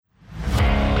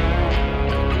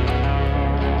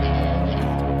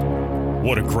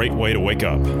What a great way to wake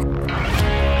up.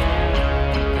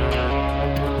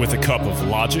 With a cup of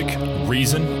logic,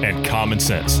 reason, and common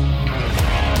sense.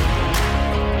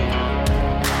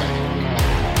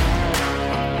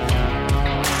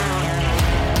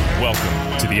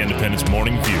 Welcome to the Independence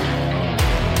Morning View.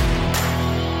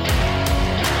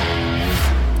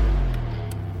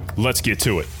 Let's get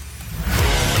to it.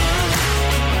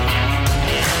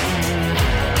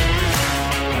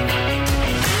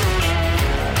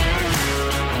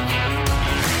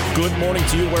 Good morning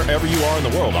to you wherever you are in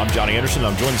the world. I'm Johnny Anderson.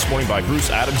 I'm joined this morning by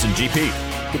Bruce Adams and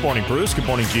GP. Good morning, Bruce. Good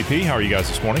morning, GP. How are you guys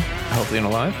this morning? Healthy and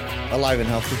alive. Alive and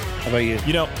healthy. How about you?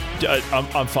 You know,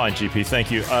 I'm fine, GP.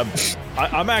 Thank you.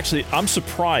 I'm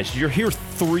surprised. You're here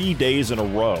 3 days in a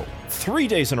row. 3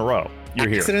 days in a row. You're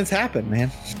here. Accidents happen,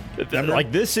 man.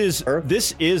 Like this is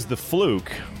the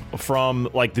fluke from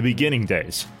like the beginning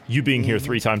days. You being here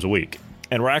 3 times a week,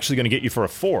 and we're actually going to get you for a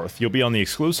fourth. You'll be on the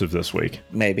exclusive this week.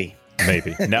 Maybe.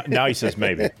 Now he says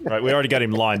maybe. Right? We already got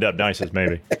him lined up. Now he says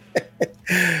maybe.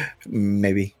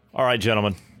 Maybe. All right,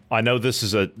 gentlemen. I know this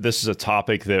is a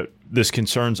topic that this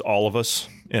concerns all of us,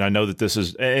 and I know that this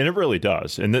is, and it really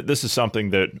does, and this is something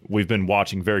that we've been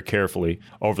watching very carefully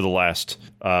over the last,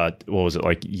 what was it,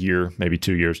 like year, maybe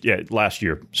 2 years? Yeah, last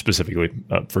year specifically,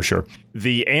 for sure.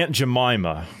 The Aunt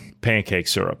Jemima pancake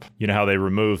syrup. You know how they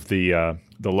removed the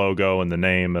logo and the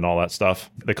name and all that stuff?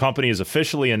 The company has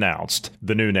officially announced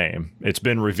the new name. It's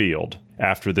been revealed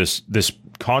after this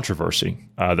controversy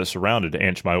that surrounded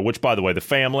Aunt Jemima, which, by the way, the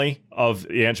family of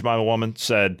the Aunt Jemima woman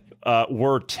said,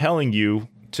 we're telling you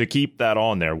to keep that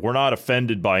on there. We're not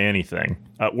offended by anything.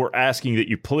 We're asking that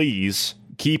you please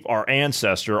keep our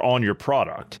ancestor on your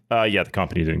product. Yeah, the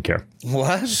company didn't care.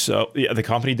 What? So, yeah, the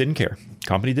company didn't care.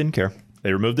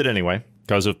 They removed it anyway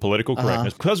because of political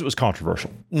correctness, because it was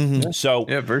controversial. Mm-hmm. So,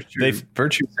 yeah,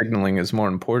 virtue signaling is more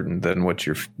important than what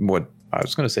I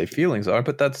was going to say feelings are,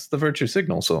 but that's the virtue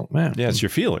signal. So, man. Yeah, it's your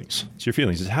feelings.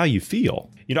 It's how you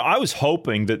feel. You know, I was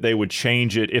hoping that they would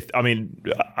change it. I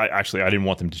didn't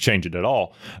want them to change it at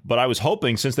all, but I was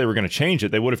hoping since they were going to change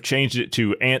it, they would have changed it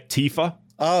to Aunt Tifa.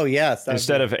 Oh, yes.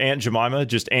 Instead of Aunt Jemima,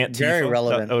 just Aunt Tifa. Very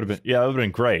relevant. That would have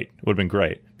been great. It would have been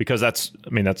great because that's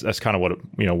kind of what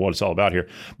it's all about here.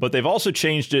 But they've also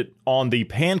changed it on the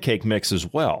pancake mix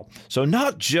as well. So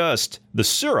not just the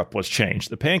syrup was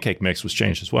changed, the pancake mix was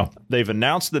changed as well. They've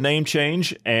announced the name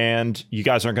change, and you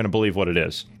guys aren't going to believe what it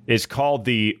is. It's called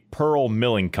the Pearl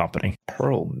Milling Company.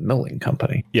 Pearl Milling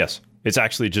Company. Yes. It's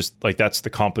actually just like that's the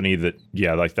company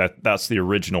that's the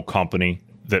original company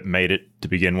that made it to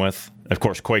begin with. Of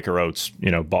course, Quaker Oats,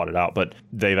 bought it out, but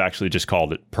they've actually just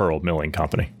called it Pearl Milling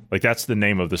Company. Like that's the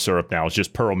name of the syrup now. It's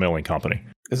just Pearl Milling Company.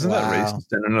 Isn't that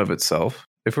racist in and of itself?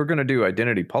 If we're going to do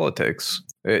identity politics,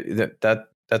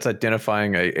 that's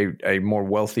identifying a more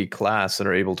wealthy class that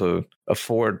are able to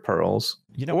afford pearls.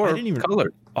 Or I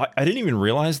didn't even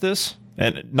realize this,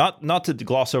 and not to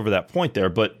gloss over that point there,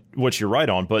 but what you're right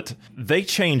on. But they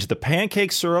changed the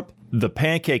pancake syrup, the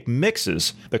pancake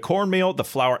mixes, the cornmeal, the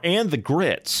flour, and the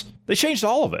grits. They changed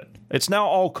all of it. It's now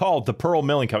all called the Pearl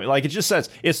Milling Company. Like it just says,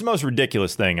 it's the most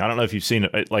ridiculous thing. I don't know if you've seen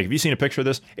it. Like, have you seen a picture of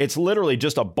this? It's literally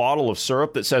just a bottle of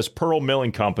syrup that says Pearl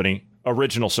Milling Company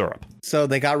original syrup. So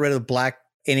they got rid of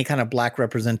any kind of black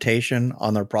representation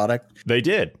on their product. They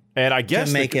did. And I guess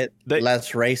to make it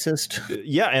less racist.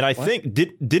 Yeah, and I think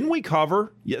didn't we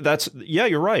cover? Yeah,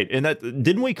 you're right. And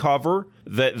didn't we cover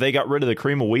that they got rid of the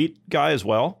cream of wheat guy as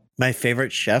well? My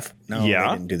favorite chef? No, yeah.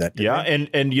 They didn't do that. Yeah, and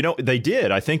they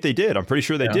did. I think they did. I'm pretty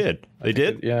sure they did. They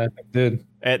did? Yeah, they did.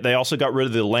 And they also got rid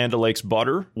of the Land O'Lakes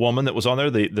butter woman that was on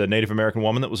there, the Native American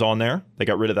woman that was on there. They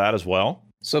got rid of that as well.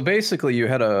 So basically you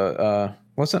had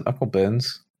wasn't Uncle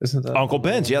Ben's? Isn't that Uncle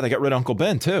Ben's? Yeah, they got rid of Uncle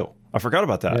Ben too. I forgot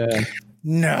about that. Yeah.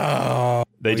 No.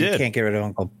 They did. You can't get rid of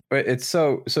Uncle. It's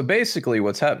so basically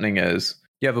what's happening is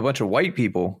you have a bunch of white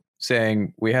people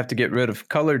saying we have to get rid of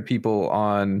colored people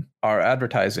on our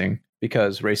advertising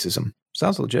because racism.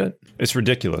 Sounds legit. It's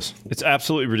ridiculous. It's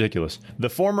absolutely ridiculous. The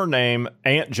former name,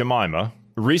 Aunt Jemima,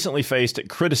 recently faced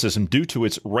criticism due to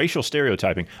its racial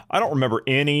stereotyping. I don't remember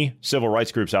any civil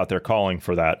rights groups out there calling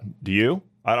for that. Do you?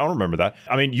 I don't remember that.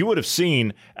 I mean, you would have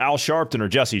seen Al Sharpton or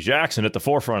Jesse Jackson at the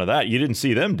forefront of that. You didn't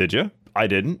see them, did you? I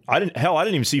didn't. I didn't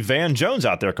even see Van Jones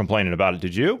out there complaining about it.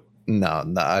 Did you? No,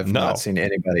 I've not seen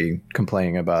anybody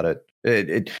complaining about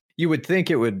it. You would think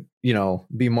it would,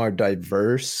 be more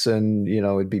diverse and,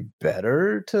 it'd be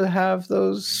better to have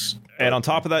those. And on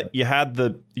top of that, you had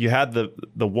the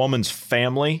woman's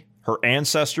family, her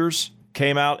ancestors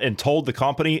came out and told the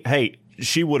company, hey,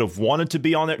 she would have wanted to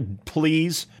be on there.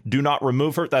 Please do not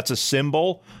remove her. That's a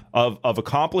symbol of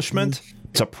accomplishment.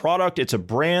 It's a product. It's a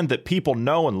brand that people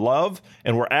know and love.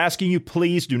 And we're asking you,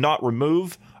 please do not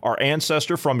remove our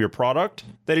ancestor from your product.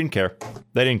 They didn't care.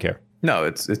 They didn't care. No,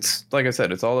 it's like I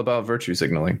said, it's all about virtue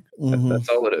signaling. That's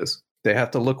all it is. They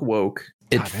have to look woke.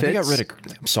 God, man, they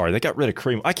got rid of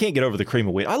cream. I can't get over the cream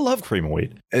of wheat. I love cream of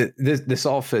wheat. This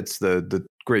all fits the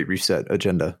Great Reset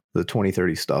agenda, the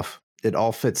 2030 stuff. It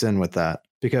all fits in with that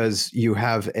because you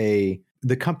have the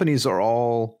companies are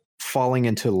all falling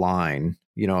into line,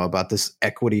 about this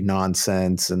equity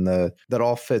nonsense, and that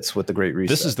all fits with the Great Reset.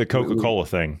 This is the Coca-Cola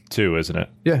thing too, isn't it?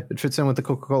 Yeah, it fits in with the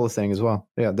Coca-Cola thing as well.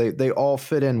 Yeah, they all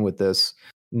fit in with this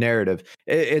narrative.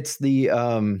 It's the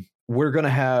we're going to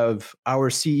have our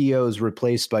CEOs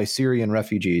replaced by Syrian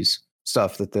refugees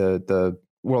stuff that the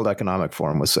World Economic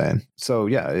Forum was saying. So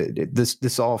yeah,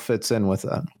 this all fits in with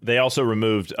that. They also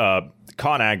removed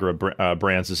ConAgra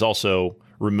brands has also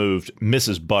removed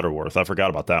Mrs. Butterworth. I forgot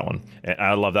about that one. And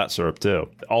I love that syrup too.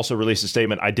 Also released a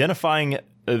statement identifying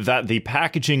that the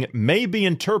packaging may be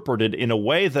interpreted in a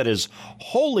way that is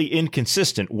wholly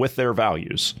inconsistent with their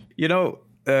values. The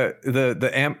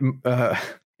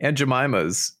Aunt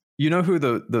Jemima's. You know who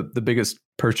the biggest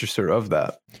purchaser of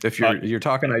that? If you're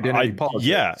talking identity politics,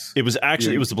 yeah, it was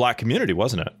the Black community,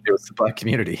 wasn't it? It was the Black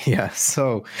community, yeah.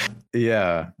 So,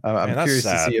 yeah, I'm curious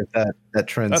to see if that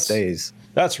trend stays.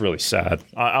 That's really sad.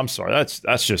 I'm sorry.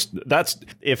 That's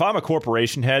if I'm a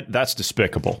corporation head, that's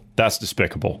despicable. That's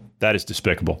despicable. That is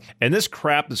despicable. And this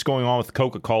crap that's going on with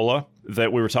Coca-Cola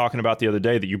that we were talking about the other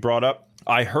day that you brought up,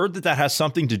 I heard that has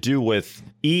something to do with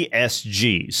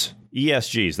ESGs.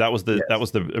 ESGs. That was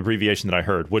the abbreviation that I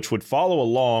heard, which would follow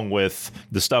along with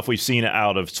the stuff we've seen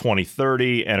out of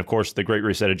 2030 and, of course, the Great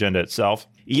Reset agenda itself.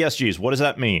 ESGs. What does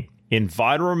that mean?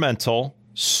 Environmental,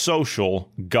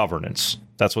 social governance.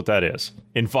 That's what that is.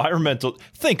 Environmental.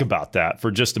 Think about that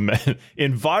for just a minute.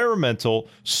 Environmental,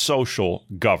 social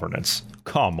governance.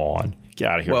 Come on. Get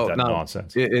out of here with that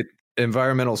nonsense.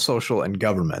 Environmental, social, and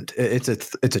government. It's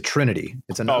a trinity.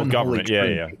 It's an government.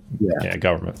 Yeah,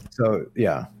 government. So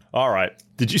yeah. All right.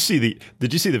 Did you see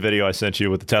the video I sent you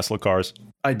with the Tesla cars?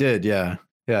 I did. Yeah.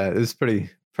 Yeah. It was pretty.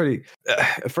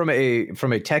 From a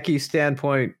techie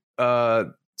standpoint,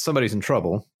 somebody's in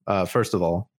trouble. First of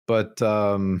all, but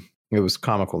it was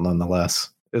comical nonetheless.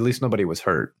 At least nobody was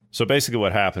hurt. So basically,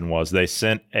 what happened was they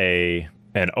sent an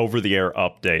over-the-air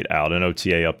update out, an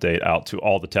OTA update out to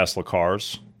all the Tesla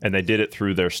cars. And they did it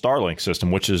through their Starlink system,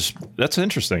 that's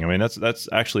interesting. I mean, that's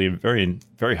actually very,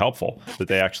 very helpful that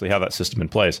they actually have that system in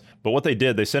place. But what they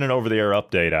did, they sent an over-the-air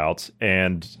update out,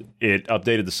 and it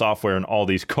updated the software in all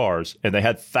these cars, and they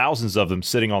had thousands of them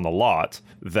sitting on the lot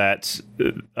that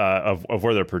of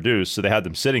where they're produced. So they had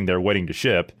them sitting there waiting to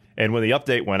ship. And when the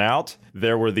update went out,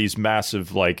 there were these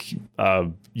massive,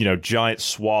 giant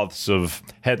swaths of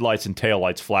headlights and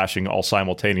taillights flashing all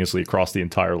simultaneously across the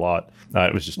entire lot.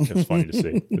 It was funny to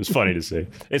see. It was funny to see.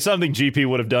 It's something GP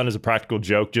would have done as a practical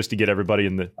joke just to get everybody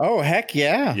in the... Oh, heck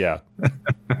yeah. Yeah.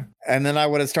 And then I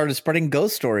would have started spreading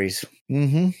ghost stories.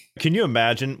 Mm-hmm. Can you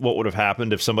imagine what would have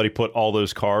happened if somebody put all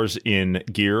those cars in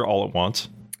gear all at once?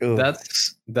 Ooh.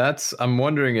 That's I'm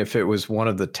wondering if it was one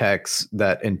of the techs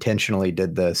that intentionally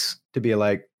did this to be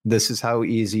like, this is how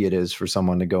easy it is for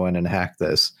someone to go in and hack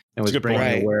this, and was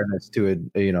bringing awareness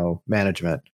to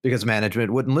management, because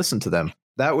management wouldn't listen to them.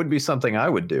 That would be something I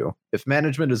would do if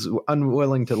management is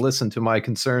unwilling to listen to my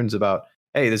concerns about,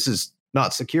 hey, this is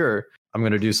not secure. I'm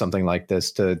going to do something like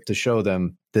this to show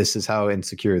them this is how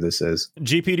insecure this is.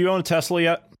 GP, do you own a Tesla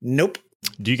yet? Nope.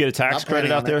 Do you get a tax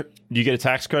credit out there? Do you get a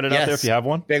tax credit out there if you have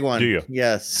one? Big one. Do you?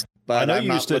 Yes. But I'm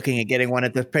not looking at getting one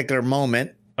at this particular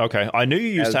moment. Okay. I knew you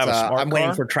used to have a smart car. I'm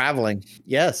waiting for traveling.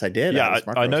 Yes, I did. Yeah,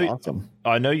 I know. Awesome.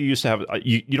 I know you used to have.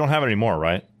 You don't have it anymore,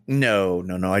 right? No,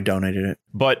 I donated it.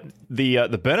 But the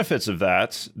benefits of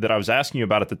that I was asking you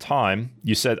about at the time,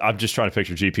 you said, I'm just trying to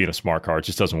picture GP in a smart car. It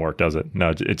just doesn't work, does it?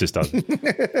 No, it just doesn't.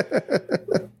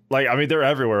 They're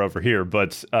everywhere over here,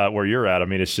 but where you're at,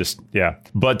 it's just, yeah.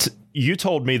 But you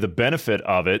told me the benefit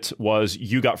of it was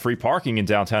you got free parking in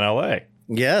downtown LA.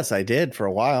 Yes, I did for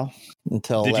a while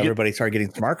until everybody started getting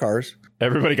smart cars.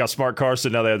 Everybody got smart cars, so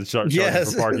now they have to start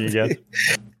charging for parking again?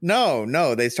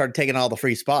 No, they started taking all the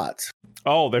free spots.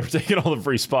 Oh, they were taking all the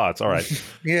free spots. All right.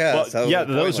 Yeah.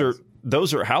 Well,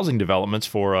 those are housing developments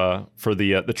for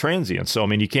the transients. So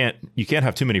you can't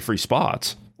have too many free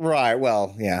spots. Right.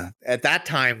 Well, yeah. At that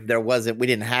time, we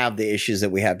didn't have the issues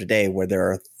that we have today, where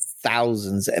there are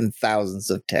thousands and thousands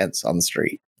of tents on the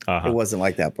street. Uh-huh. It wasn't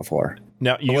like that before.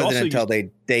 Now, it wasn't until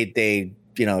they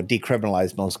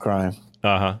decriminalized most crime.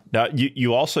 Now,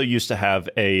 you also used to have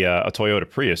a Toyota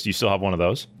Prius. Do you still have one of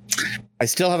those? I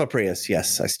still have a Prius.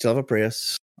 Yes, I still have a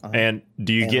Prius. And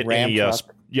do you get any?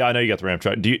 Yeah, I know you got the Ram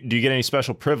truck. Do you get any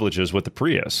special privileges with the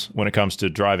Prius when it comes to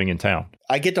driving in town?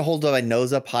 I get to hold my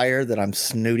nose up higher that I'm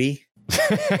snooty.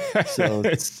 So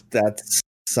that's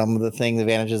some of the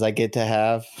advantages I get to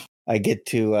have. I get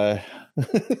to.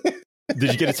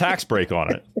 Did you get a tax break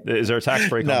on it? Is there a tax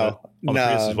break on the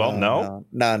Prius as well? No.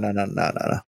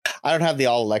 I don't have the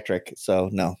all electric, so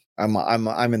no.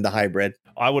 I'm in the hybrid.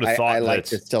 I would have thought I like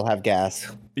to still have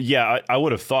gas. Yeah, I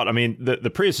would have thought. I mean, the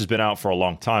Prius has been out for a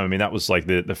long time. I mean, that was like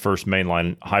the first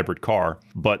mainline hybrid car,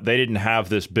 but they didn't have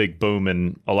this big boom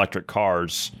in electric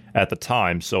cars at the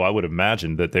time. So I would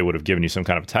imagine that they would have given you some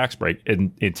kind of tax break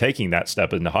in taking that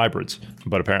step into hybrids,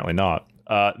 but apparently not.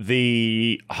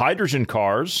 The hydrogen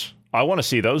cars, I want to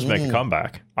see those make a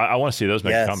comeback. I want to see those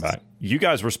make a comeback. You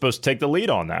guys were supposed to take the lead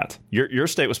on that. Your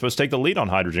state was supposed to take the lead on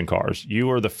hydrogen cars. You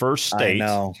were the first state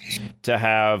to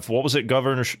have, what was it,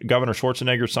 Governor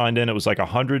Schwarzenegger signed in? It was like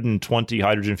 120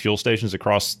 hydrogen fuel stations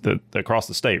across the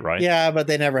state, right? Yeah, but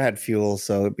they never had fuel,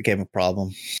 so it became a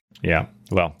problem. Yeah,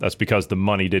 well, that's because the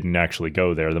money didn't actually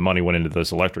go there. The money went into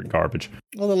this electric garbage.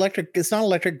 Well, it's not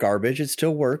electric garbage. It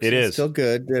still works. It's still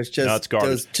good. There's just,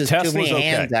 Tesla's too many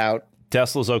hands out.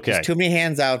 Tesla's okay. There's too many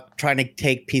hands out trying to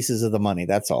take pieces of the money.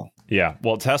 That's all. Yeah,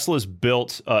 well, Tesla's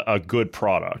built a good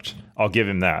product. I'll give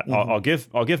him that. I'll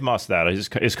give Musk that.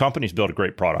 His company's built a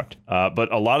great product.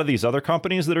 But a lot of these other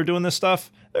companies that are doing this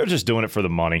stuff, they're just doing it for the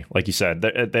money. Like you said,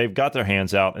 they've got their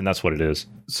hands out, and that's what it is.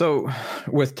 So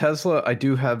with Tesla, I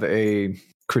do have a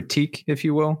critique, if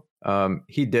you will.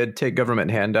 He did take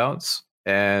government handouts,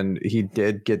 and he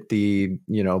did get the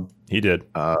he did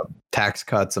tax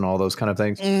cuts and all those kind of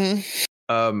things.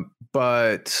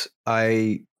 But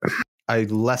I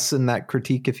lessen that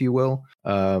critique, if you will,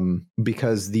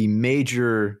 because the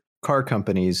major car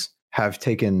companies have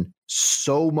taken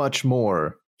so much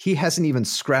more. He hasn't even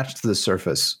scratched the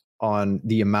surface on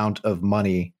the amount of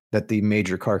money that the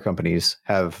major car companies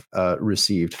have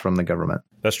received from the government.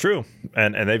 That's true,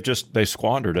 and they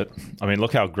squandered it. I mean,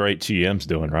 look how great GM's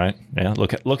doing, right? Yeah,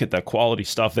 look at that quality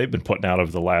stuff they've been putting out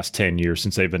over the last 10 years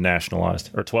since they've been nationalized,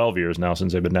 or 12 years now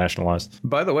since they've been nationalized.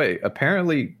 By the way,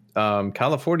 apparently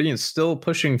California is still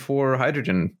pushing for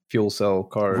hydrogen fuel cell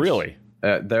cars. Really?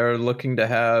 They're looking to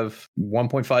have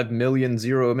 1.5 million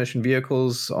zero-emission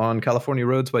vehicles on California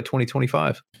roads by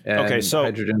 2025. And so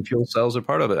hydrogen fuel cells are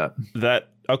part of that.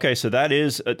 So that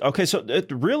is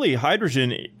really a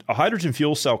hydrogen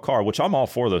fuel cell car, which I'm all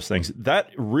for those things. That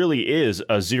really is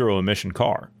a zero-emission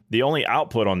car. The only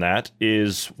output on that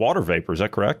is water vapor. Is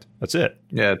that correct? That's it.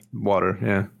 Yeah, water.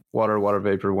 Yeah, water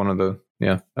vapor. One of the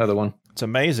other one. It's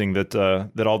amazing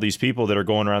that all these people that are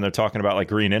going around there talking about like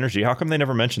green energy, how come they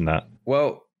never mentioned that?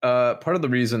 Well, part of the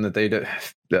reason that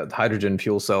the hydrogen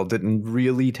fuel cell didn't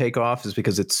really take off is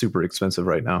because it's super expensive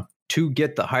right now. To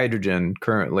get the hydrogen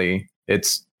currently,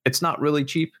 it's not really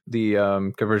cheap,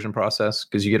 the conversion process,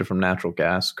 because you get it from natural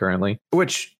gas currently,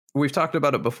 which we've talked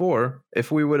about it before.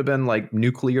 If we would have been like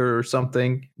nuclear or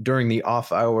something during the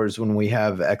off hours when we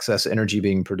have excess energy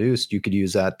being produced, you could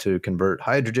use that to convert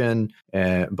hydrogen.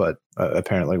 But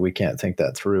apparently we can't think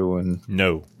that through. And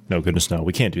no, goodness, no,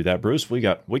 we can't do that, Bruce. We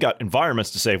got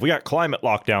environments to save. We got climate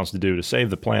lockdowns to do to save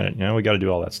the planet. We got to do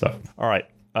all that stuff. All right,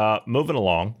 moving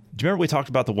along. Do you remember we talked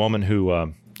about the woman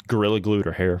who Gorilla Glued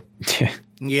her hair?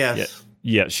 Yes.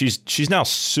 Yeah, she's now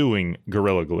suing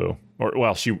Gorilla Glue. Or,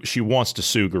 well, she wants to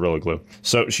sue Gorilla Glue.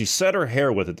 So she set her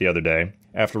hair with it the other day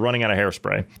after running out of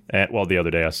hairspray. The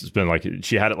other day, it's been like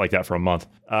she had it like that for a month.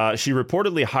 She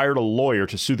reportedly hired a lawyer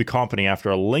to sue the company after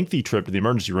a lengthy trip to the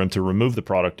emergency room to remove the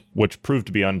product, which proved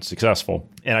to be unsuccessful.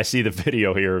 And I see the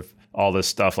video here of all this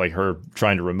stuff, like her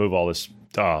trying to remove all this.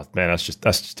 Oh, man, that's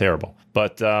just terrible.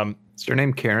 But is her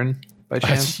name Karen by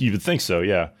chance? You would think so,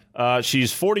 yeah.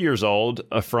 She's 40 years old,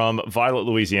 from Violet,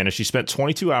 Louisiana. She spent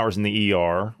 22 hours in the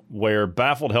ER where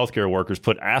baffled healthcare workers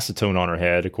put acetone on her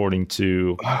head, according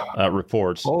to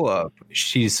reports. Hold up.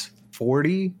 She's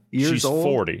 40 years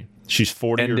old? She's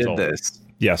 40 years old. And did this?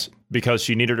 Yes, because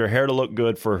she needed her hair to look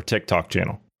good for her TikTok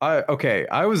channel.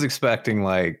 I was expecting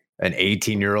like an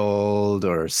 18-year-old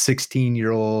or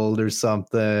 16-year-old or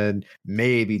something,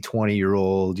 maybe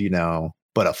 20-year-old,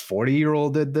 but a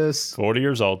 40-year-old did this? 40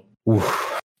 years old.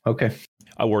 Oof. Okay.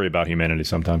 I worry about humanity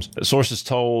sometimes. Sources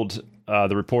told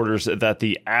the reporters that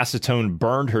the acetone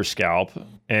burned her scalp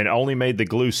and only made the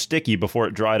glue sticky before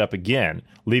it dried up again,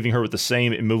 leaving her with the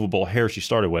same immovable hair she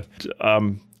started with.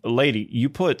 Lady, you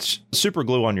put super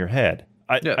glue on your head.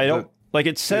 I don't like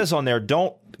it says on there,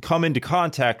 don't come into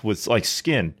contact with like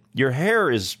skin. Your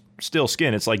hair is still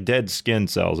skin. It's like dead skin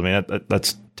cells. I mean,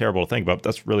 that's terrible to think about, but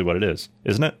that's really what it is,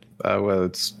 isn't it? Well,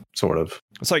 it's sort of.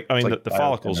 It's like, I mean, like the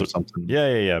follicles are something.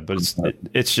 Yeah. But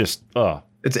it's just,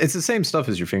 It's the same stuff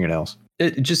as your fingernails.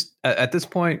 It just, at this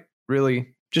point,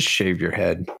 really, just shave your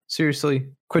head. Seriously,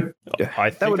 quit. I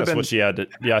think that's what she had to.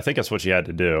 Yeah, I think that's what she had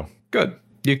to do. Good.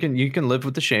 You can live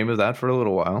with the shame of that for a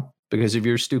little while because of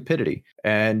your stupidity.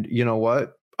 And you know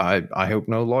what? I hope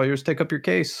no lawyers take up your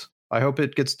case. I hope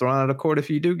it gets thrown out of court if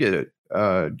you do get it.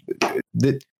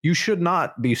 That you should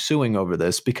not be suing over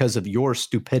this because of your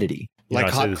stupidity. Like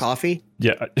hot coffee?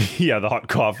 Yeah, the hot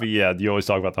coffee. Yeah, you always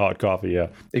talk about the hot coffee. Yeah,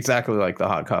 exactly like the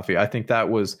hot coffee. I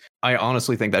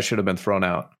honestly think that should have been thrown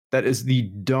out. That is the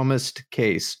dumbest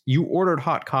case. You ordered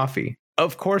hot coffee.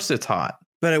 Of course it's hot.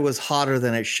 But it was hotter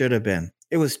than it should have been.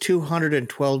 It was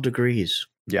 212 degrees.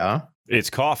 Yeah. It's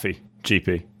coffee,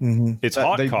 GP. Mm-hmm. It's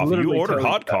hot coffee. You ordered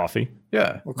hot coffee.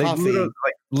 Yeah. Well, coffee.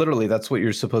 Literally, that's what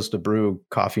you're supposed to brew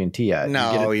coffee and tea at.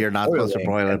 No, you're not supposed to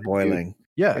boil it boiling.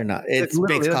 Yeah. You're not. It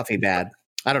makes coffee bad.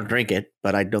 I don't drink it,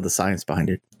 but I know the science behind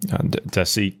it.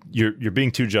 Tessie, you're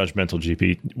being too judgmental,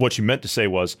 GP. What you meant to say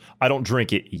was, I don't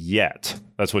drink it yet.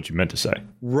 That's what you meant to say.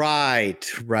 Right.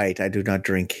 I do not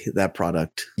drink that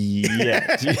product.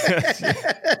 Yet.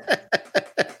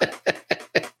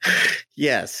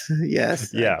 Yes.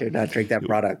 Yeah. I do not drink that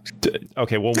product.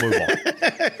 Okay, we'll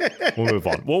move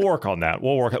on. We'll work on that.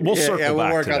 We'll circle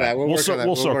back to that. We'll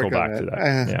circle back to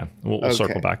that. Yeah, we'll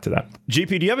circle back to that.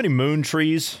 GP, do you have any moon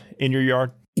trees in your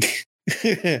yard?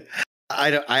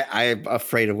 I'm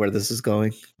afraid of where this is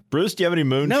going. Bruce, do you have any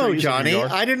moon trees? No, Johnny,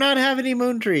 I do not have any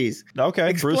moon trees. Okay,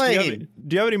 explain. Bruce,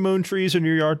 do you have any moon trees in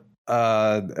your yard?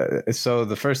 So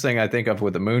the first thing I think of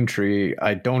with a moon tree,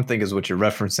 I don't think is what you're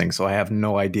referencing. So I have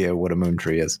no idea what a moon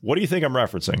tree is. What do you think I'm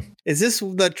referencing? Is this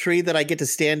the tree that I get to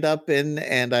stand up in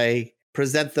and I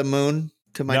present the moon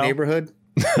to my neighborhood?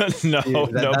 No,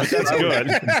 that's good.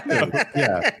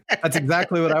 Yeah, that's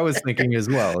exactly what I was thinking as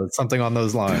well. It's something on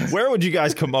those lines. Where would you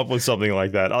guys come up with something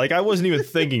like that? Like, I wasn't even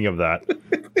thinking of that.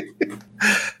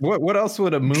 What else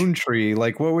would a moon tree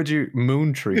like? What would you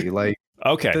moon tree like?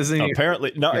 Okay.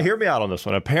 Apparently, hear me out on this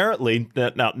one. Apparently,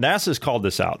 now NASA's called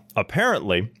this out.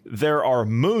 Apparently, there are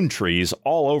moon trees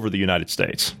all over the United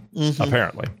States. Mm-hmm.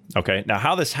 Apparently. Okay. Now,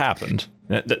 how this happened?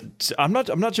 I'm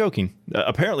not joking.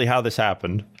 Apparently, how this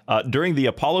happened during the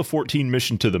Apollo 14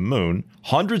 mission to the moon,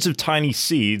 hundreds of tiny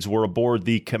seeds were aboard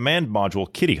the command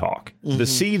module Kitty Hawk. Mm-hmm. The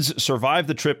seeds survived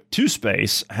the trip to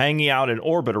space, hanging out in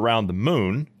orbit around the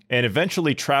moon, and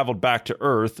eventually traveled back to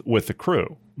Earth with the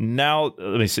crew. Now,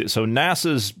 let me see. So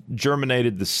NASA's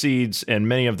germinated the seeds, and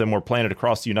many of them were planted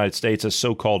across the United States as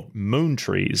so-called moon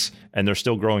trees, and they're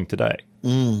still growing today.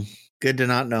 Good to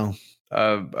not know.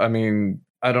 I mean,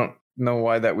 I don't know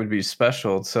why that would be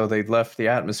special. So they left the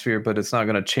atmosphere, but it's not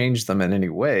going to change them in any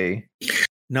way.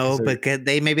 No, but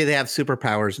maybe they have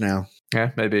superpowers now.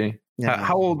 Yeah, maybe. Yeah.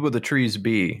 How old would the trees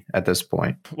be at this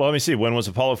point? Well, let me see. When was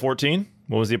Apollo 14?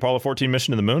 When was the Apollo 14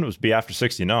 mission to the moon? It was be after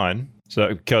 69. So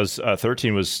because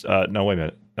 13 was no, wait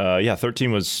a minute.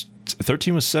 13 was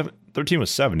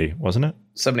 70, wasn't it?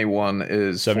 71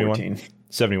 is 71. 14.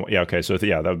 71. Yeah. Okay. So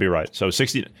that would be right. So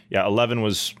 60. Yeah. 11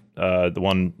 was the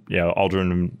one. Yeah.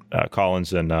 Aldrin,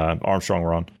 Collins, and Armstrong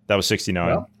were on. That was 69.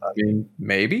 Well, I mean,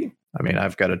 maybe. I mean,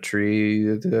 I've got a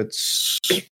tree that's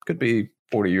could be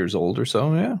 40 years old or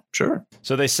so. Yeah, sure.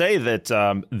 So they say that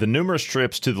the numerous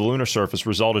trips to the lunar surface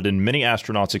resulted in many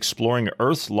astronauts exploring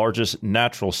Earth's largest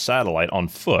natural satellite on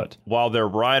foot, while their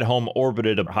ride home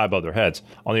orbited high above their heads.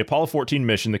 On the Apollo 14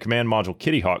 mission, the command module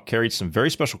Kitty Hawk carried some very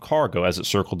special cargo as it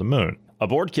circled the moon.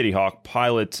 Aboard Kitty Hawk,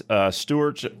 pilot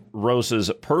Stuart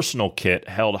Rose's personal kit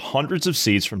held hundreds of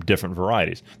seeds from different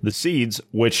varieties. The seeds,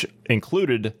 which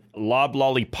included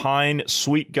loblolly pine,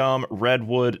 sweet gum,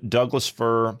 redwood, Douglas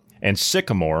fir, and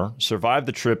sycamore, survived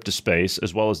the trip to space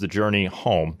as well as the journey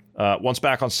home. Once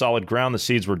back on solid ground, the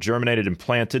seeds were germinated and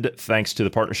planted thanks to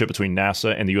the partnership between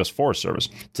NASA and the U.S. Forest Service.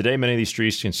 Today, many of these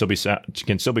trees can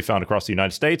still be found across the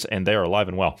United States, and they are alive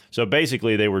and well. So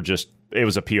basically, it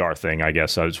was a PR thing, I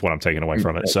guess. That's what I'm taking away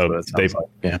from it. That's so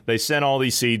they sent all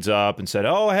these seeds up and said,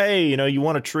 "Oh, hey, you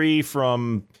want a tree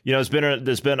from it's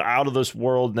been out of this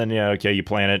world?" And then you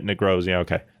plant it and it grows. Yeah,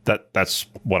 okay. That's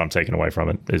what I'm taking away from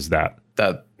it. Is that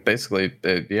basically?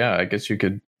 I guess you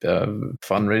could.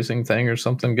 Fundraising thing or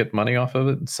something, get money off of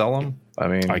it and sell them. I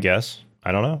mean, I guess.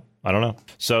 I don't know.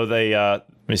 So they, let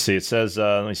me see. It says,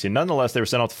 nonetheless, they were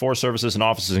sent off to Forest Services and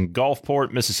offices in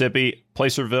Gulfport, Mississippi,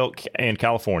 Placerville, and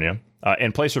California.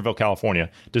 in Placerville, California,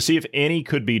 to see if any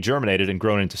could be germinated and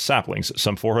grown into saplings.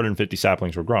 Some 450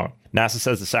 saplings were grown. NASA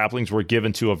says the saplings were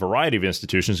given to a variety of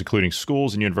institutions, including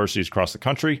schools and universities across the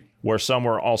country, where some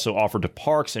were also offered to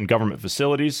parks and government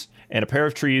facilities, and a pair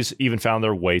of trees even found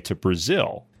their way to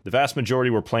Brazil. The vast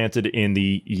majority were planted in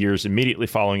the years immediately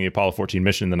following the Apollo 14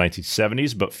 mission in the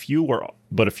 1970s, but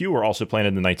a few were also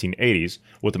planted in the 1980s,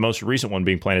 with the most recent one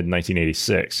being planted in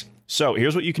 1986. So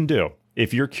here's what you can do.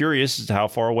 If you're curious as to how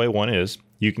far away one is,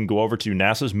 you can go over to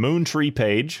NASA's Moon Tree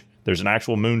page. There's an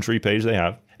actual Moon Tree page they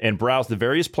have, and browse the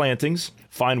various plantings,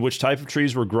 find which type of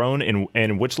trees were grown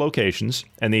in which locations,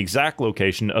 and the exact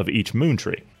location of each moon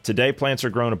tree. Today, plants are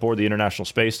grown aboard the International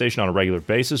Space Station on a regular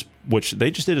basis, which they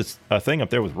just did a thing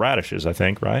up there with radishes, I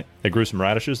think, right? They grew some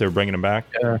radishes. They were bringing them back.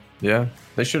 Yeah.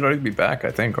 They should already be back,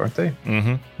 I think, aren't they?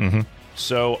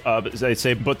 So they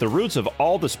say, but the roots of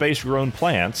all the space-grown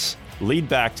plants lead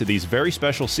back to these very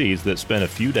special seeds that spend a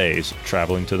few days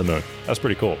traveling to the moon. That's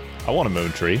pretty cool. I want a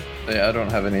moon tree. Yeah, I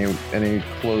don't have any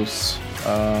close.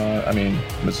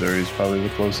 Missouri's probably the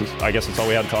closest. I guess that's all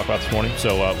we had to talk about this morning.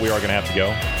 So we are going to have to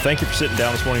go. Thank you for sitting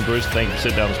down this morning, Bruce. Thank you for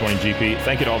sitting down this morning, GP.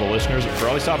 Thank you to all the listeners. For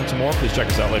all these topics and more, please check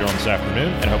us out later on this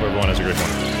afternoon. And I hope everyone has a great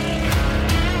morning.